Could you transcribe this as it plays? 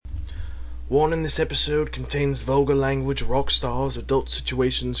Warning: this episode contains vulgar language, rock stars, adult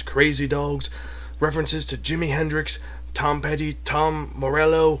situations, crazy dogs, references to Jimi Hendrix, Tom Petty, Tom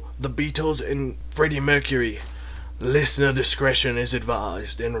Morello, the Beatles, and Freddie Mercury. Listener discretion is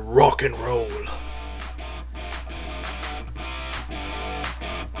advised in rock and roll.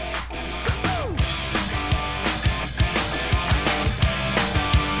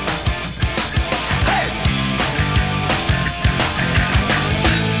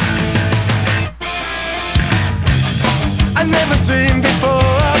 I never dreamed before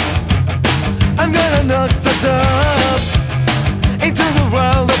I'm gonna knock the doors into the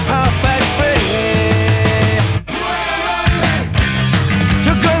world of perfect free.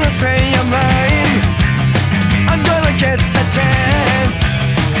 You're gonna say I'm lying, I'm gonna get the chance.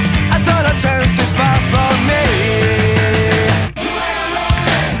 I thought a chance is far from me.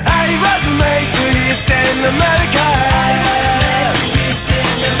 I was made to hit in America.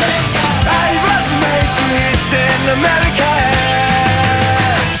 I was made to hit in America.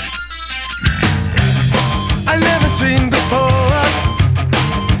 I never dreamed before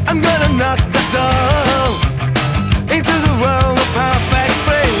I'm gonna knock the door into the world of perfect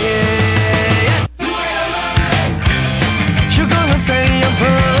free. You're gonna say I'm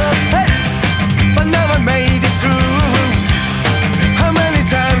wrong, hey, but now I made it through. How many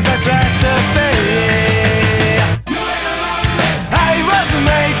times I tried to be. I was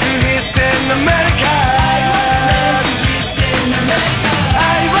made to hit in America. I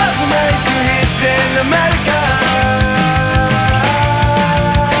was made to hit in America.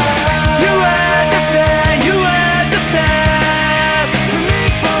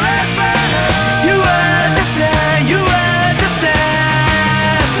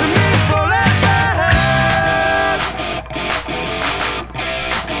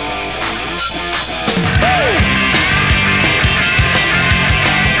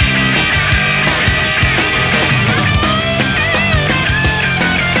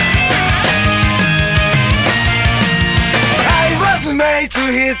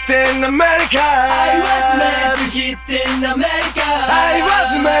 To hit in America. I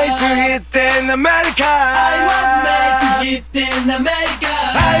was made to hit in America. I was made to hit in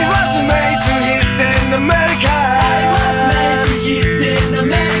America. I was made to hit in America. I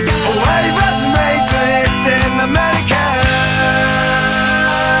was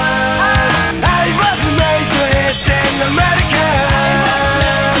made to hit in America.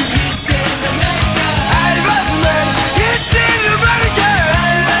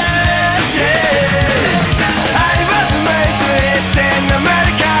 I was made to hit in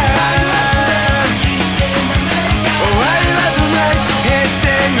America. Oh, I was made to hit in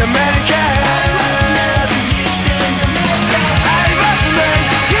America. I was made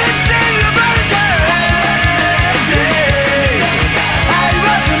to hit in America. I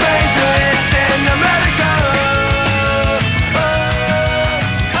was made to hit in America.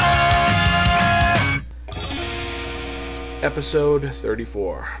 Episode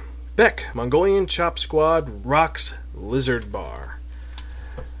 34. Beck, Mongolian Chop Squad rocks Lizard Bar.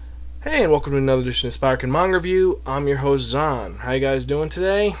 Hey, and welcome to another edition of Spark and Manga Review. I'm your host, Zahn. How you guys doing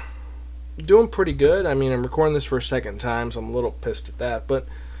today? Doing pretty good. I mean, I'm recording this for a second time, so I'm a little pissed at that, but,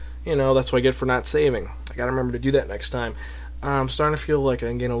 you know, that's what I get for not saving. I gotta remember to do that next time. I'm starting to feel like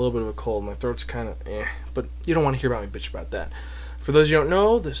I'm getting a little bit of a cold. My throat's kind of but you don't want to hear about me bitch about that. For those you don't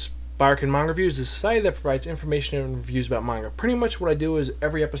know, this Spark and Manga Reviews is a society that provides information and reviews about manga. Pretty much what I do is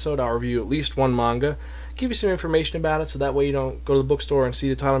every episode I'll review at least one manga, give you some information about it, so that way you don't go to the bookstore and see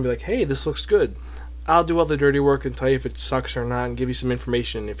the title and be like, hey, this looks good. I'll do all the dirty work and tell you if it sucks or not and give you some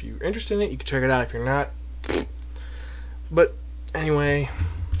information. If you're interested in it, you can check it out. If you're not, but anyway,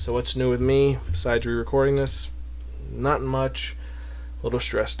 so what's new with me besides re-recording this? Not much. A little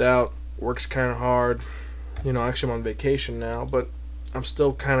stressed out. Work's kind of hard. You know, actually I'm on vacation now, but I'm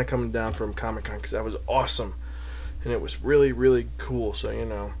still kind of coming down from Comic-Con because that was awesome. And it was really, really cool, so you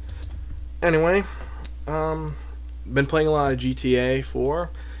know. Anyway, been playing a lot of GTA 4,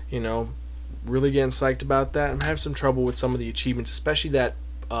 you know, really getting psyched about that. I'm having some trouble with some of the achievements, especially that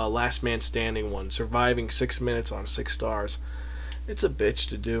Last Man Standing one, surviving 6 minutes on 6 stars. It's a bitch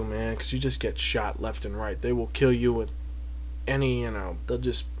to do, man, because you just get shot left and right. They will kill you with any, you know, they'll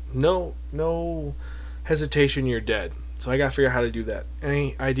just, no hesitation, you're dead. So I gotta figure out how to do that.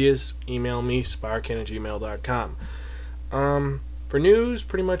 Any ideas? Email me, spirekin@gmail.com. For news,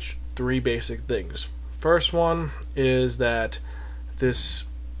 pretty much 3 basic things. First one is that this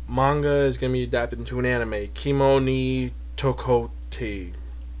manga is going to be adapted into an anime, Kimo ni Tokote.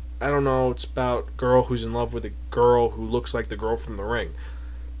 I don't know, it's about a girl who's in love with a girl who looks like the girl from The Ring.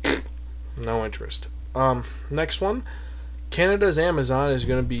 No interest. Next one, Canada's Amazon is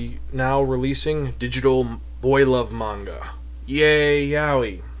going to be now releasing digital boy love manga. Yay,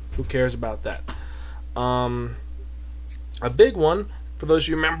 yowie. Who cares about that? A big one, for those of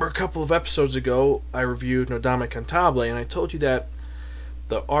you who remember a couple of episodes ago, I reviewed Nodame Cantabile, and I told you that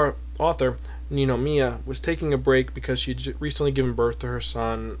the author, Ninomiya, was taking a break because she'd recently given birth to her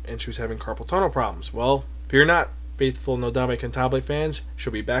son, and she was having carpal tunnel problems. Well, fear not, faithful Nodame Cantabile fans,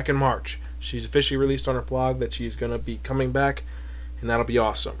 she'll be back in March. She's officially released on her blog that she's going to be coming back, and that'll be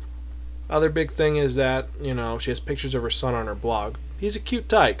awesome. Other big thing is that, she has pictures of her son on her blog. He's a cute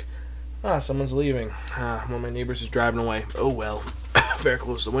tyke. Someone's leaving. One of my neighbors is driving away. Oh well. Better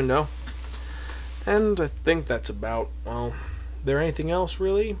close the window. And I think that's about, there anything else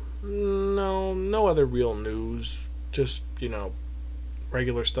really? No other real news. Just,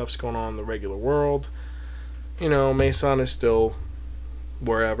 regular stuff's going on in the regular world. Mason is still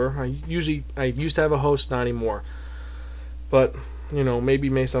wherever. I used to have a host, not anymore. But, maybe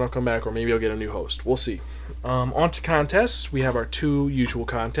Mason will come back, or maybe I'll get a new host. We'll see. On to contests. We have our two usual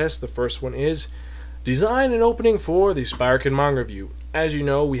contests. The first one is design an opening for the Spiraken Manga Review. As you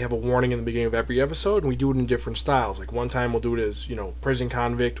know, we have a warning in the beginning of every episode, and we do it in different styles. Like one time we'll do it as, prison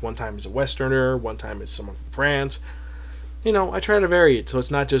convict, one time as a Westerner, one time as someone from France. I try to vary it, so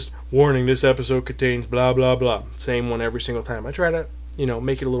it's not just, warning, this episode contains blah, blah, blah. Same one every single time. I try to,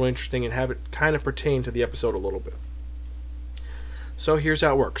 make it a little interesting and have it kind of pertain to the episode a little bit. So here's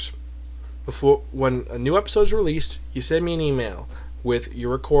how it works. When a new episode is released, you send me an email with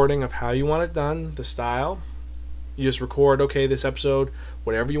your recording of how you want it done, the style. You just record, okay, this episode,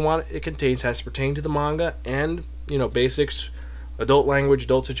 whatever you want it contains has to pertain to the manga and, basics, adult language,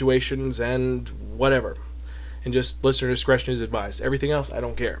 adult situations, and whatever. And just listener discretion is advised. Everything else, I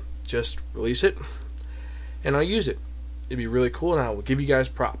don't care. Just release it, and I'll use it. It'd be really cool, and I will give you guys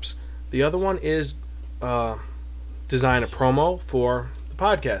props. The other one is design a promo for the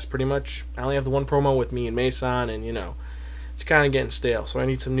podcast. Pretty much, I only have the one promo with me and Mason, and it's kind of getting stale, so I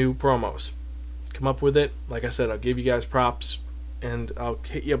need some new promos. Come up with it. Like I said, I'll give you guys props, and I'll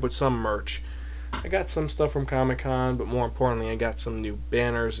hit you up with some merch. I got some stuff from Comic-Con, but more importantly, I got some new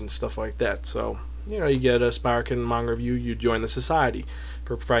banners and stuff like that. So, you get a Spiraken Manga Review, you join the society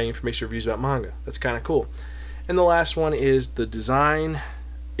for providing information reviews about manga. That's kind of cool. And the last one is the design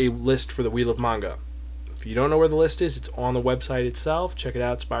a list for the Wheel of Manga. If you don't know where the list is, it's on the website itself. Check it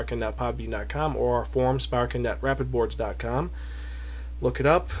out, spiraken.podbean.com, or our forum, spiraken.rapidboards.com. Look it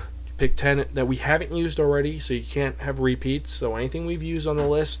up. Pick 10 that we haven't used already, so you can't have repeats. So anything we've used on the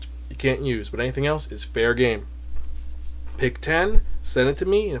list, you can't use. But anything else is fair game. Pick 10, send it to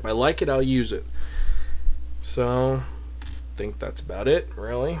me, and if I like it, I'll use it. So, I think that's about it,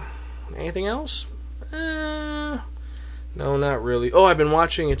 really. Anything else? No, not really. Oh, I've been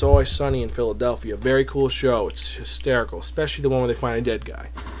watching It's Always Sunny in Philadelphia. Very cool show. It's hysterical, especially the one where they find a dead guy.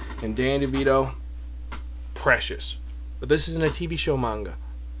 And Dan DeVito, precious. But this isn't a TV show manga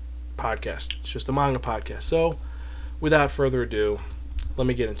podcast. It's just a manga podcast. So, without further ado, let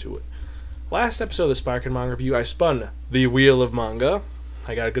me get into it. Last episode of the Spiraken Manga Review, I spun the Wheel of Manga.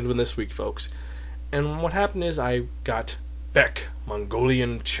 I got a good one this week, folks. And what happened is I got Beck,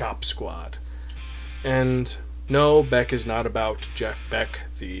 Mongolian Chop Squad. And no, Beck is not about Jeff Beck,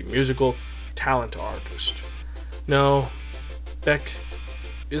 the musical talent artist. No, Beck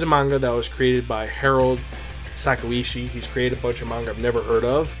is a manga that was created by Harold Sakaishi. He's created a bunch of manga I've never heard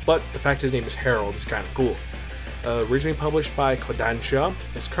of, but the fact his name is Harold is kind of cool. Originally published by Kodansha,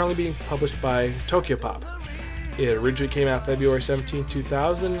 it's currently being published by Tokyopop. It originally came out February 17,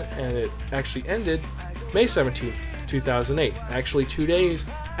 2000, and it actually ended May 17, 2008. Actually 2 days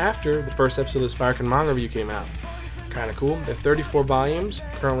after the first episode of the Spiraken Manga Review came out. Kind of cool. There are 34 volumes,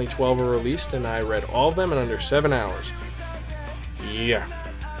 currently 12 are released, and I read all of them in under 7 hours. Yeah.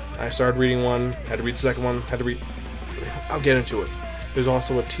 I started reading one, had to read the second one, I'll get into it. There's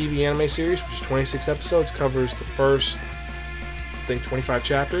also a TV anime series, which is 26 episodes, covers the first, I think, 25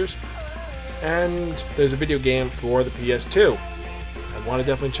 chapters. And there's a video game for the PS2. I want to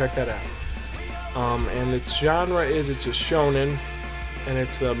definitely check that out. And its genre is, it's a shonen, and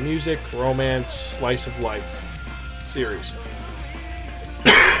it's a music, romance, slice of life series.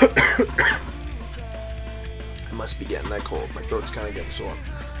 I must be getting that cold. My throat's kind of getting sore.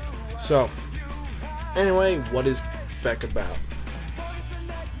 So, anyway, what is Beck about?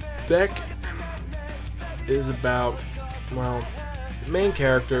 Beck is about, well, the main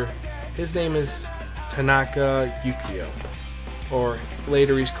character, his name is Tanaka Yukio, or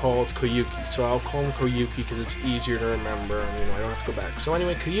later he's called Koyuki, so I'll call him Koyuki because it's easier to remember, and I don't have to go back. So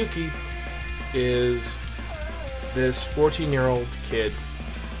anyway, Koyuki is this 14-year-old kid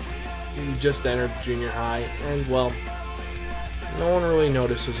who just entered junior high, and well, No one really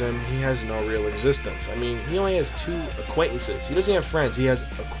notices him. He has no real existence. I mean, he only has 2 acquaintances. He doesn't have friends. He has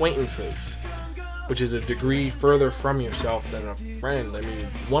acquaintances, which is a degree further from yourself than a friend. I mean,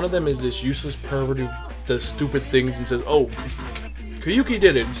 one of them is this useless pervert who does stupid things and says, "Oh, Kayuki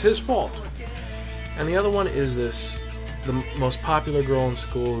did it. It's his fault." And the other one is the most popular girl in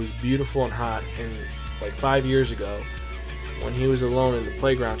school who's beautiful and hot. And like 5 years ago, when he was alone in the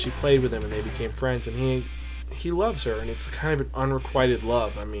playground, she played with him and they became friends. And he loves her, and it's kind of an unrequited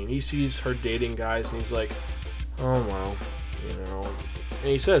love. I mean, he sees her dating guys, and he's like, "Oh well, you know." And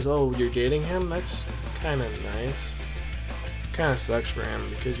he says, "Oh, you're dating him? That's kind of nice. Kind of sucks for him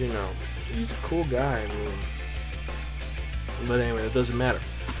because, you know, he's a cool guy." I mean, but anyway, it doesn't matter.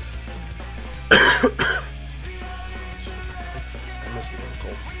 I must be getting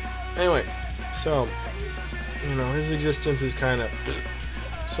cold. Anyway, so, you know, his existence is kind of...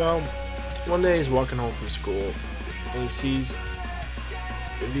 So, one day he's walking home from school, and he sees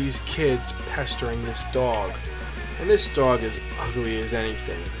these kids pestering this dog. And this dog is ugly as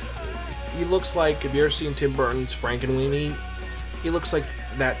anything. He looks like, have you ever seen Tim Burton's Frankenweenie? He looks like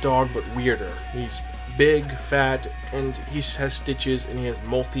that dog, but weirder. He's big, fat, and he has stitches, and he has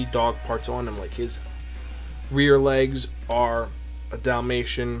multi-dog parts on him. Like, his rear legs are a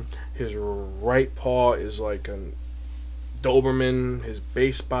Dalmatian, his right paw is like a Doberman, his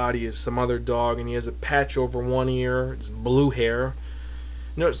base body is some other dog, and he has a patch over one ear. It's blue hair.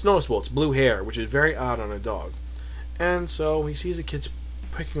 No, it's noticeable. It's blue hair, which is very odd on a dog. And so he sees the kids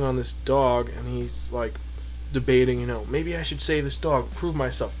picking on this dog, and he's like debating, you know, maybe I should save this dog, prove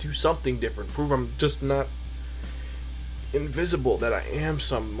myself, do something different, prove I'm just not invisible, that I am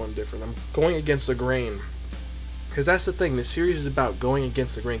someone different. I'm going against the grain. Because that's the thing, this series is about going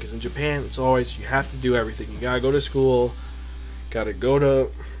against the grain. Because in Japan, it's always, you have to do everything. You gotta go to school, gotta go to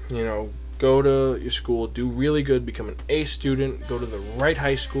your school, do really good, become an A student, go to the right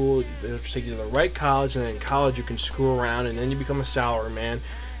high school, they'll take you to the right college, and then in college you can screw around, and then you become a salaryman,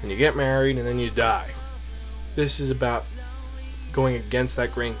 and you get married, and then you die. This is about going against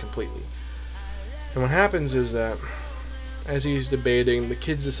that grain completely. And what happens is that, as he's debating, the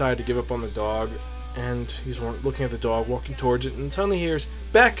kids decide to give up on the dog, and he's looking at the dog, walking towards it, and suddenly he hears,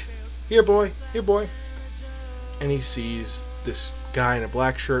 "Beck! Here, boy! Here, boy!" And he sees this guy in a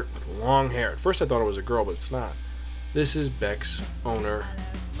black shirt with long hair. At first I thought it was a girl, but it's not. This is Beck's owner,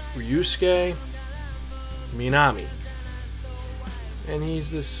 Ryusuke Minami. And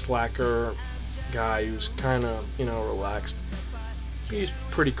he's this slacker guy who's kind of, you know, relaxed. He's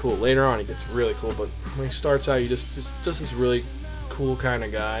pretty cool. Later on he gets really cool, but when he starts out, he just this really cool kind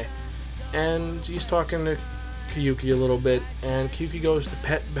of guy. And he's talking to Kayuki a little bit, and Kayuki goes to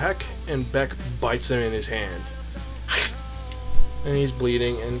pet Beck, and Beck bites him in his hand. And he's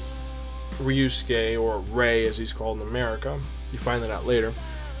bleeding, and Ryusuke, or Ray as he's called in America, you find that out later,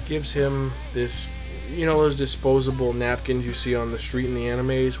 gives him this, you know, those disposable napkins you see on the street in the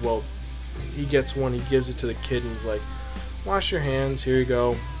animes? Well, he gets one, he gives it to the kid, and he's like, "Wash your hands, here you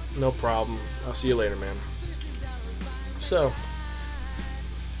go, no problem, I'll see you later, man." So,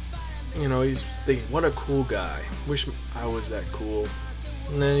 you know, he's thinking, what a cool guy, wish I was that cool.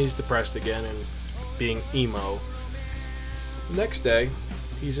 And then he's depressed again and being emo. Next day,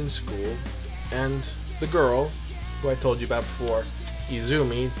 he's in school, and the girl, who I told you about before,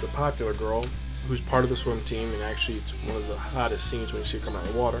 Izumi, the popular girl, who's part of the swim team, and actually it's one of the hottest scenes when you see her come out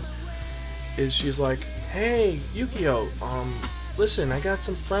of the water, she's like, "Hey, Yukio, listen, I got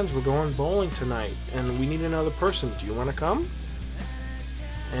some friends, we're going bowling tonight, and we need another person, do you want to come?"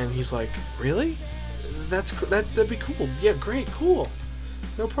 And he's like, "Really? That'd be cool, yeah, great, cool,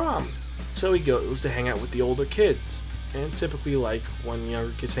 no problem." So he goes to hang out with the older kids. And typically, like, when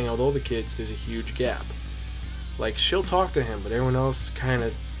younger kids hang out with older kids, there's a huge gap. Like, she'll talk to him, but everyone else kind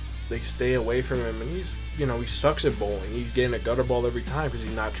of, they stay away from him. And he's, you know, he sucks at bowling. He's getting a gutter ball every time because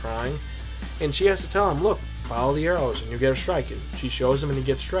he's not trying. And she has to tell him, "Look, follow the arrows and you get a strike." And she shows him and he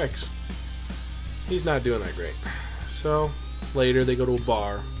gets strikes. He's not doing that great. So, later they go to a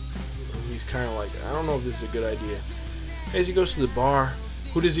bar. And he's kind of like, I don't know if this is a good idea. As he goes to the bar,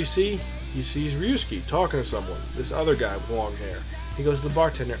 who does he see? He sees Ryusuke talking to someone, this other guy with long hair. He goes to the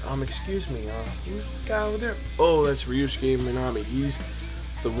bartender, "Excuse me, who's the guy over there?" "Oh, that's Ryusuke Minami. He's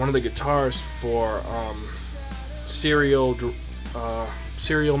one of the guitarists for Serial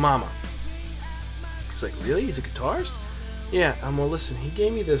Mama." He's like, "Really? He's a guitarist?" "Yeah, well, listen, he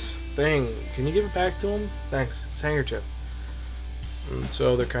gave me this thing. Can you give it back to him? Thanks. It's a handkerchief." And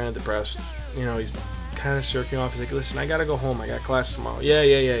so they're kind of depressed. You know, he's kind of circling off. He's like, "Listen, I gotta go home. I got class tomorrow." Yeah.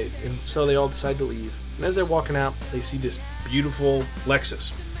 And so they all decide to leave. And as they're walking out, they see this beautiful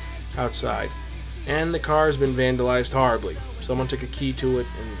Lexus outside. And the car has been vandalized horribly. someone took a key to it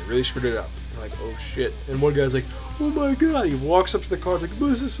and really screwed it up. You're like, oh shit. And one guy's like, oh my god. He walks up to the car, like,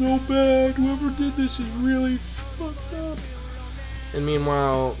 this is so bad. Whoever did this is really fucked up. And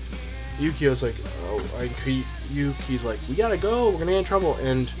meanwhile, Yukio's like, Yuki's like, we gotta go. We're gonna get in trouble.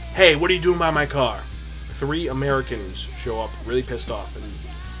 And hey, what are you doing by my car? 3 Americans show up, really pissed off,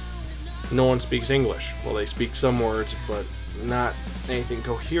 and no one speaks English. Well, they speak some words, but not anything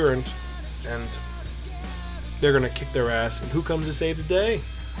coherent. And they're gonna kick their ass. And who comes to save the day?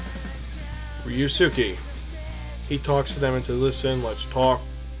 Ryusuke. He talks to them and says, listen, let's talk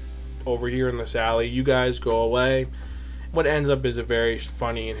over here in this alley. You guys go away. What ends up is a very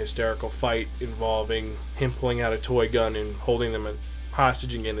funny and hysterical fight involving him pulling out a toy gun and holding them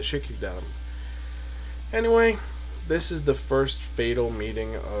hostage and getting the shit kicked out of him. Anyway, this is the first fatal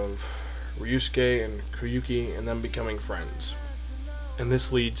meeting of Ryusuke and Koyuki and them becoming friends. And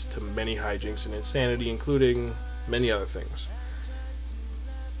this leads to many hijinks and insanity, including many other things.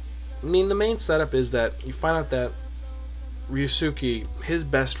 I mean, the main setup is that you find out that Ryusuke, his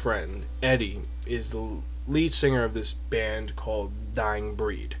best friend, Eddie, is the lead singer of this band called Dying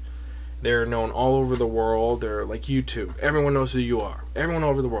Breed. They're known all over the world. They're like U2. Everyone knows who you are. Everyone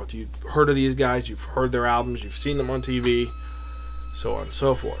all over the world. You've heard of these guys. You've heard their albums. You've seen them on TV. So on and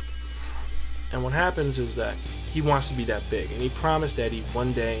so forth. And what happens is that he wants to be that big. And he promised Eddie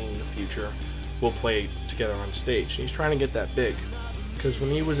one day in the future we'll play together on stage. And he's trying to get that big. Because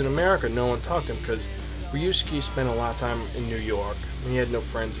when he was in America, no one talked to him. Because Ryusuke spent a lot of time in New York. And he had no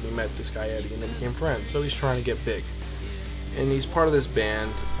friends. And he met this guy Eddie and they became friends. So he's trying to get big. And he's part of this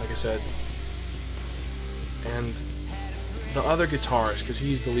band, like I said. And the other guitarist, because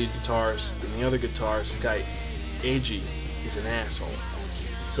he's the lead guitarist, and the other guitarist, this guy, Eiji, is an asshole.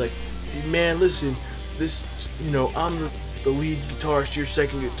 He's like, man, listen, I'm the lead guitarist, you're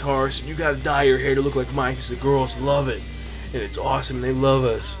second guitarist, and you gotta dye your hair to look like mine, because the girls love it. And it's awesome, and they love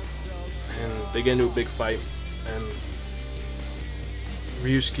us. And they get into a big fight, and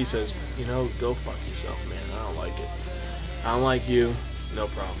Ryusuke says, go fuck yourself, man. I don't like it. I don't like you. No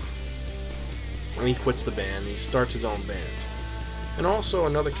problem. And he quits the band. He starts his own band. And also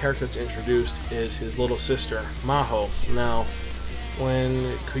another character that's introduced is his little sister, Maho. Now,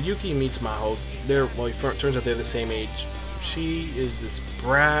 when Koyuki meets Maho, it turns out they're the same age. She is this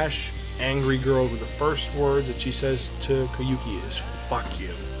brash, angry girl who the first words that she says to Koyuki is, fuck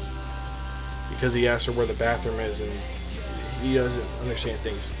you. Because he asks her where the bathroom is and he doesn't understand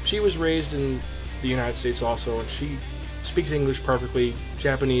things. She was raised in the United States also, and she speaks English perfectly,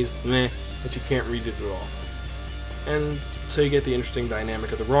 Japanese, meh, but you can't read it at all. And so you get the interesting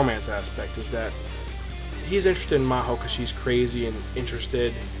dynamic of the romance aspect, is that he's interested in Maho because she's crazy and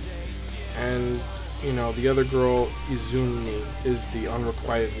interested, and, the other girl, Izumi, is the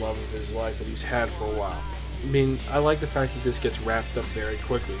unrequited love of his life that he's had for a while. I mean, I like the fact that this gets wrapped up very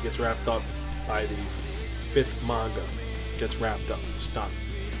quickly. It gets wrapped up by the 5th manga. It gets wrapped up. It's done.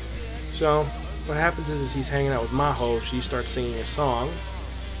 So what happens is he's hanging out with Maho, she starts singing a song,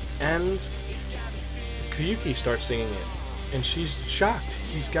 and Koyuki starts singing it, and she's shocked.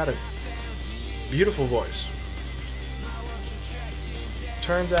 He's got a beautiful voice.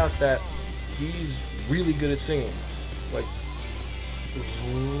 Turns out that he's really good at singing, like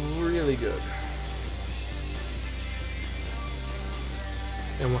really good.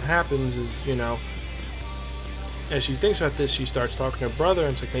 And what happens is, as she thinks about this, she starts talking to her brother,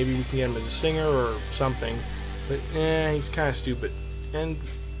 and it's like, maybe we can get him as a singer or something. But, he's kind of stupid. And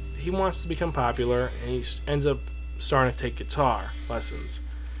he wants to become popular, and he ends up starting to take guitar lessons.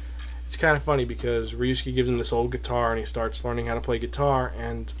 It's kind of funny because Ryusuke gives him this old guitar, and he starts learning how to play guitar,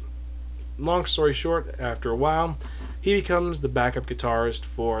 and long story short, after a while, he becomes the backup guitarist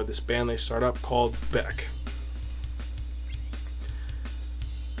for this band they start up called Beck.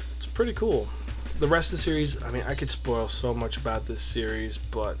 It's pretty cool. The rest of the series, I could spoil so much about this series,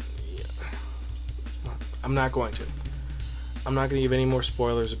 but I'm not going to. I'm not going to give any more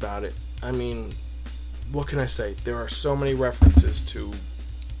spoilers about it. What can I say? There are so many references to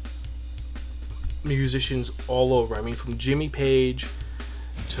musicians all over. From Jimmy Page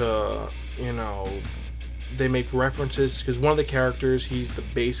to, they make references, because one of the characters, he's the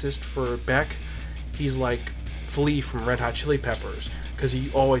bassist for Beck. He's like Flea from Red Hot Chili Peppers, because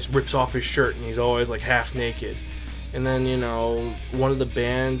he always rips off his shirt and he's always like half naked. And then, one of the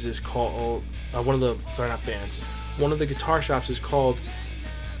bands is called, one of the guitar shops is called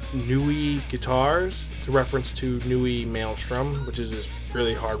Nui Guitars. It's a reference to Nui Maelstrom, which is this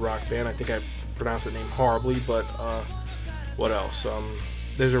really hard rock band. I think I pronounced the name horribly, but what else?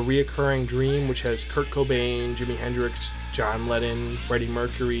 There's a reoccurring dream, which has Kurt Cobain, Jimi Hendrix, John Lennon, Freddie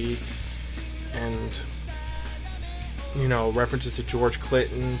Mercury, and you know, references to George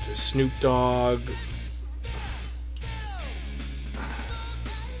Clinton, to Snoop Dogg.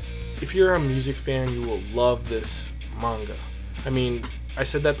 If you're a music fan, you will love this manga. I mean, I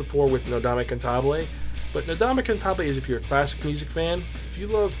said that before with Nodame Cantabile, but Nodame Cantabile is if you're a classic music fan. If you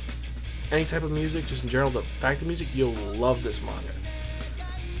love any type of music, just in general, the fact of music, you'll love this manga.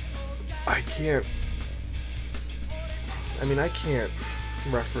 I can't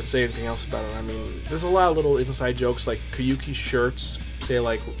say anything else about it. I mean, there's a lot of little inside jokes, like Koyuki shirts say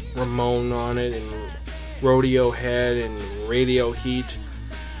like Ramon on it, and Rodeo Head, and Radio Heat,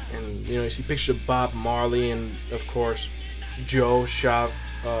 and you know, you see pictures of Bob Marley, and of course Joe Shop,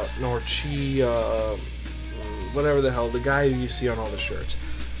 whatever the hell, the guy you see on all the shirts.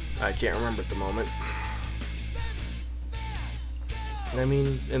 I can't remember at the moment. I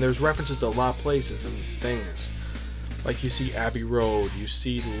mean, and there's references to a lot of places and things. Like you see Abbey Road, you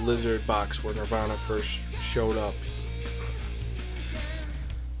see the Lizard Box where Nirvana first showed up.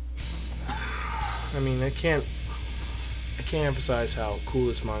 I mean, I can't emphasize how cool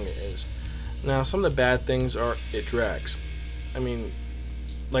this manga is. Now, some of the bad things are it drags. I mean,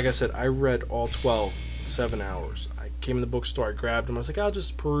 like I said, I read all 12 in 7 hours. I came in the bookstore, I grabbed them, I was like, I'll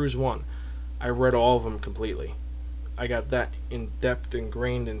just peruse one. I read all of them completely. I got that in depth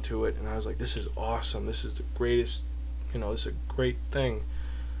ingrained into it, and I was like, this is awesome. This is the greatest, you know, this is a great thing.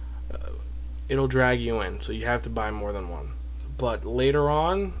 It'll drag you in, so you have to buy more than one. But later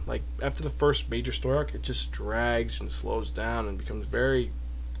on, like after the first major story arc, it just drags and slows down and becomes very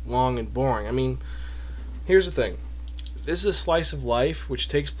long and boring. I mean, here's the thing. This is a slice of life which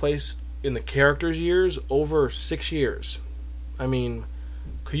takes place in the character's years over 6 years. I mean,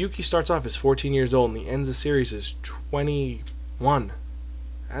 Koyuki starts off as 14 years old and the ends of the series is 21.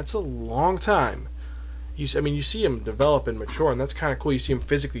 That's a long time. You see him develop and mature, and that's kind of cool. You see him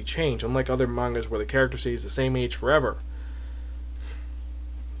physically change, unlike other mangas where the character stays the same age forever.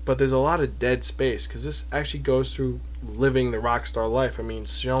 But there's a lot of dead space, because this actually goes through living the rock star life. I mean,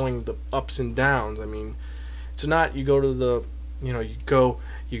 showing the ups and downs. I mean, it's not you go to the, you go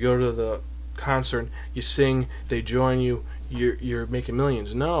to the concert, you sing, they join you, you're making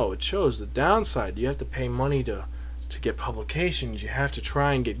millions. No, it shows the downside. You have to pay money to get publications. You have to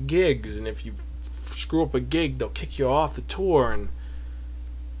try and get gigs, and if you screw up a gig, they'll kick you off the tour, and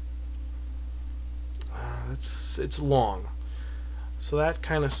it's long. So that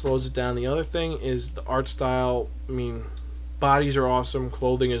kind of slows it down. The other thing is the art style. I mean, bodies are awesome,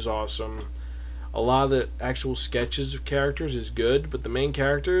 clothing is awesome. A lot of the actual sketches of characters is good, but the main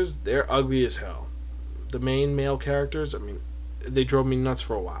characters, they're ugly as hell. The main male characters, I mean, they drove me nuts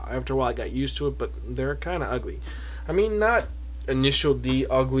for a while. After a while, I got used to it, but they're kind of ugly. I mean, not Initial D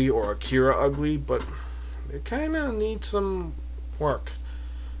ugly or Akira ugly, but they kind of need some work.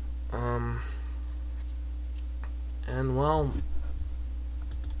 And well,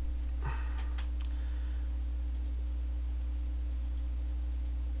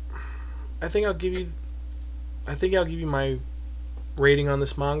 I think I'll give you my rating on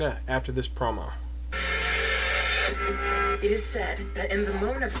this manga after this promo. It is said that in the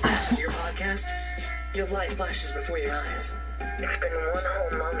moment of death of your podcast, your life flashes before your eyes. It's been 1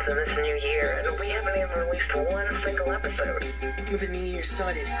 whole month of this new year, and we haven't even released one single episode. When the new year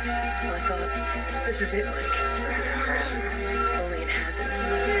started, I thought, this is it, Mike. This is it. Only it hasn't.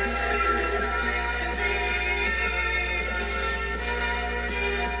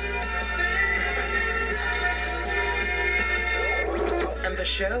 And the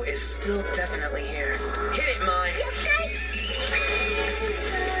show is still definitely here. Hit it, Mike!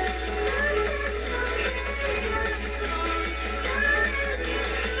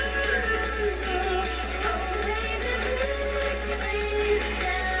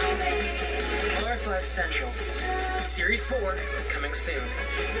 R5 Central. Series 4, coming soon.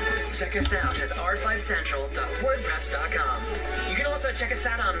 Check us out at r5central.wordpress.com. You can also check us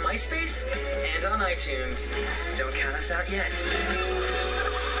out on MySpace and on iTunes. Don't count us out yet.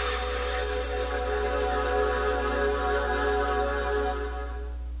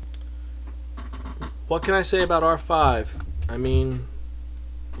 What can I say about R5? I mean,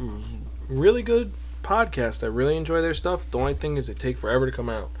 really good podcast. I really enjoy their stuff. The only thing is they take forever to come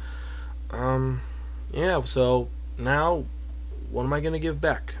out. Yeah, so now what am I going to give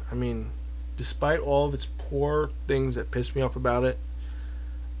Beck? I mean, despite all of its poor things that pissed me off about it,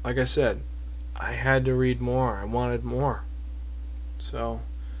 like I said, I had to read more. I wanted more. So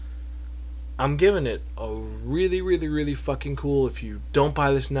I'm giving it a really, really, really fucking cool. If you don't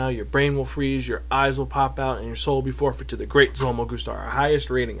buy this now, your brain will freeze, your eyes will pop out, and your soul will be forfeit to the great Zomo Gustar, our highest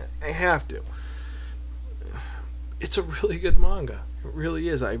rating. I have to. It's a really good manga. It really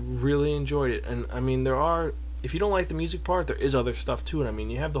is. I really enjoyed it. And I mean, there are if you don't like the music part, there is other stuff too. And I mean,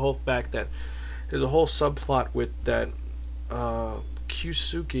 you have the whole fact that there's a whole subplot with that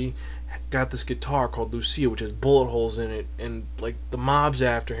Kyusuke got this guitar called Lucia, which has bullet holes in it, and like the mob's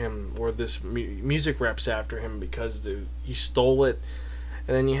after him, or this music rep's after him because he stole it.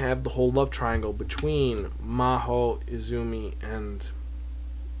 And then you have the whole love triangle between Maho, Izumi, and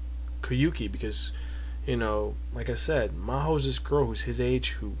Koyuki, because, you know, like I said, Maho's this girl who's his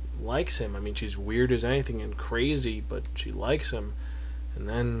age who likes him. I mean, she's weird as anything and crazy, but she likes him. And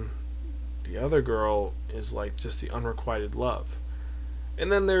then the other girl is like just the unrequited love. And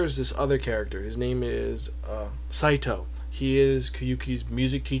then there's this other character. His name is Saito. He is Koyuki's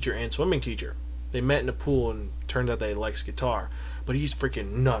music teacher and swimming teacher. They met in a pool, and turns out that he likes guitar. But he's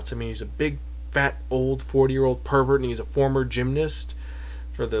freaking nuts. I mean, he's a big, fat, old, 40-year-old pervert, and he's a former gymnast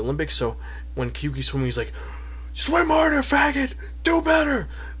for the Olympics. So when Koyuki's swimming, he's like, swim harder, faggot! Do better!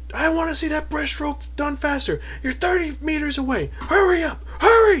 I want to see that breaststroke done faster. You're 30 meters away. Hurry up!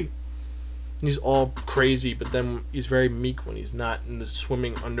 Hurry! And he's all crazy, but then he's very meek when he's not in the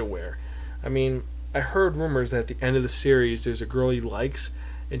swimming underwear. I mean, I heard rumors that at the end of the series, there's a girl he likes,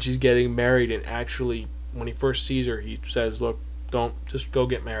 and she's getting married, and actually, when he first sees her, he says, look, don't, just go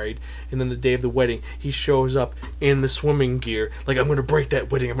get married. And then the day of the wedding, he shows up in the swimming gear, like, I'm going to break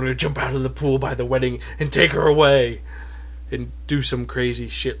that wedding, I'm going to jump out of the pool by the wedding and take her away, and do some crazy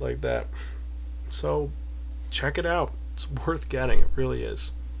shit like that. So, check it out. It's worth getting, it really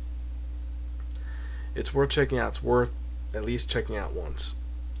is. It's worth checking out. It's worth at least checking out once.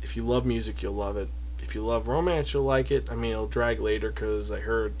 If you love music, you'll love it. If you love romance, you'll like it. I mean, it'll drag later because I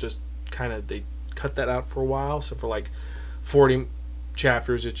heard just kind of they cut that out for a while. So for like 40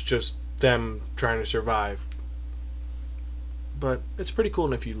 chapters, it's just them trying to survive. But it's pretty cool,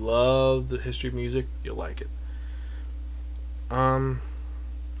 and if you love the history of music, you'll like it.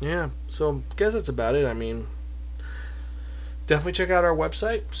 Yeah, so I guess that's about it. I mean, definitely check out our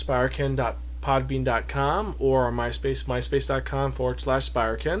website, spirekin.podbean.com, or our MySpace,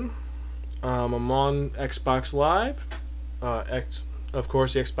 myspace.com/Spirekin. I'm on Xbox Live. Of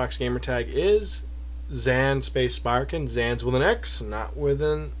course, the Xbox gamer tag is Zan space Spirekin. Zan's with an X, not with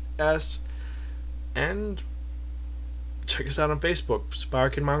an S. And check us out on Facebook,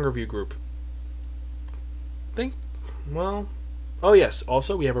 Spirekin Manga Review Group. Oh yes,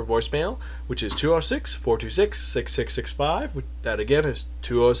 also we have our voicemail, which is 206-426-6665. That again is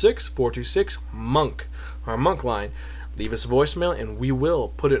 206-426-MONK, our Monk line. Leave us a voicemail and we will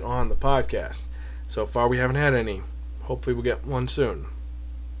put it on the podcast. So far we haven't had any. Hopefully we'll get one soon.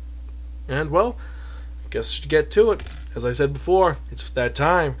 And well, I guess to get to it, as I said before, it's that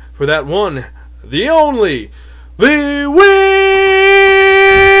time for that one, the only, the Wheel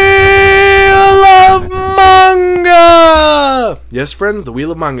of Manga! Yes, friends, the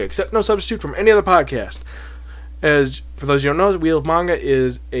Wheel of Manga, except no substitute from any other podcast. As for those who don't know, the Wheel of Manga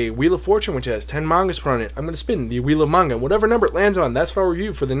is a Wheel of Fortune which has 10 mangas put on it. I'm going to spin the Wheel of Manga, and whatever number it lands on, that's what I'll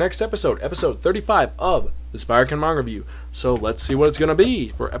review for the next episode, episode 35 of the Spirekin Manga Review. So let's see what it's going to be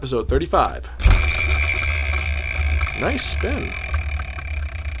for episode 35. Nice spin.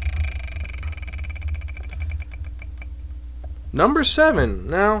 Number 7.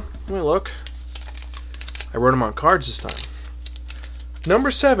 Now, let me look. I wrote them on cards this time.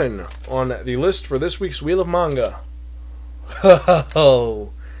 Number 7 on the list for this week's Wheel of Manga.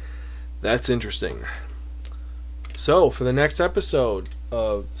 Oh, that's interesting. So, for the next episode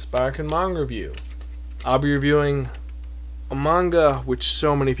of Spirekin Manga Review, I'll be reviewing a manga which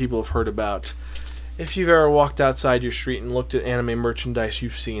so many people have heard about. If you've ever walked outside your street and looked at anime merchandise,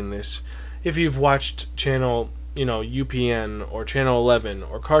 you've seen this. If you've watched channel, UPN or Channel 11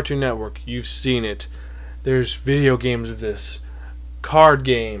 or Cartoon Network, you've seen it. There's video games of this, card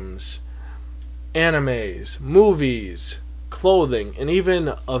games, animes, movies, clothing, and even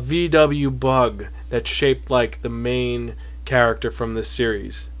a VW bug that's shaped like the main character from this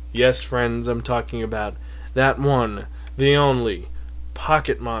series. Yes, friends, I'm talking about that one, the only,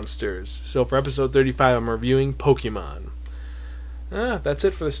 Pocket Monsters. So for episode 35, I'm reviewing Pokemon. That's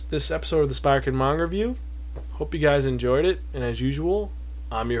it for this episode of the Spirekin Manga Review. Hope you guys enjoyed it, and as usual,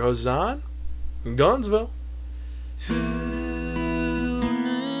 I'm your host Zan, in Gunsville.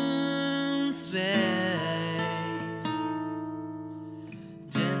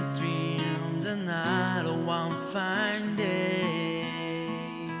 Gently on the night of one fine day,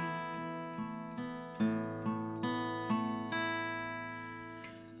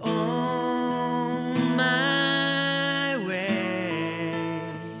 on my way,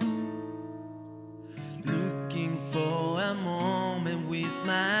 looking for a moment with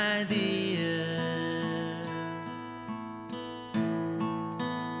my dear.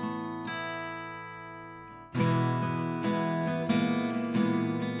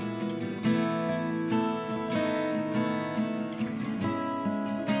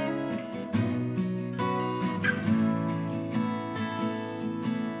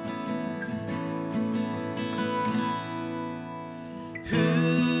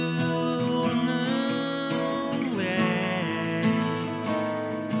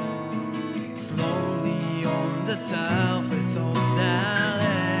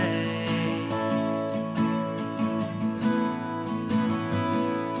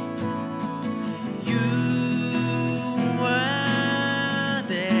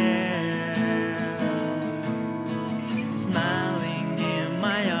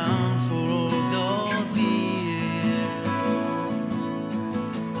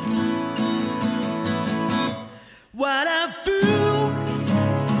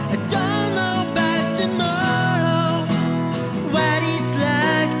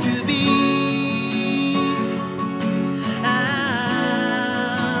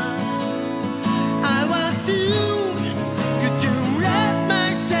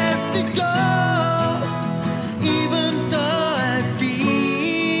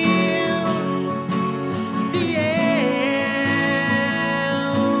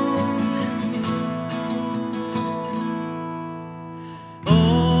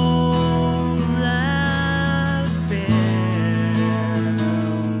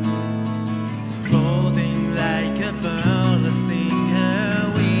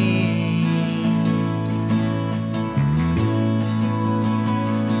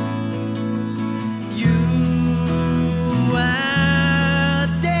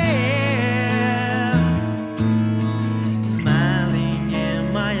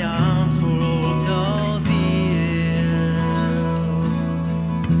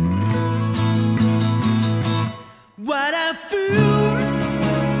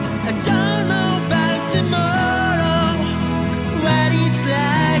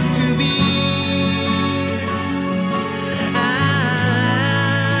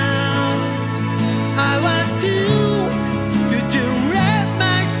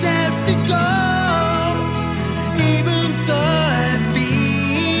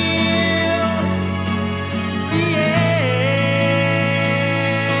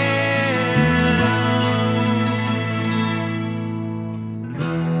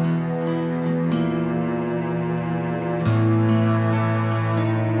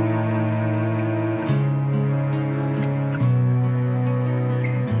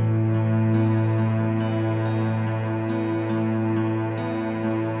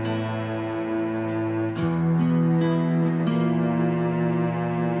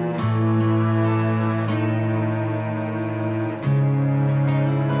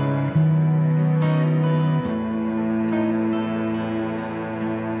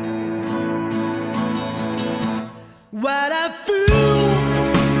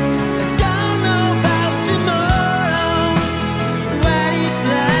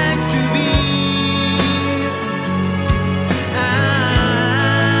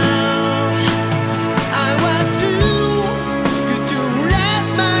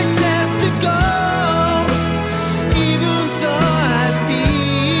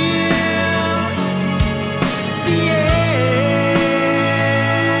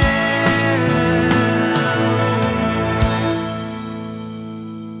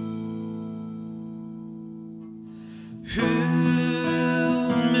 Ooh.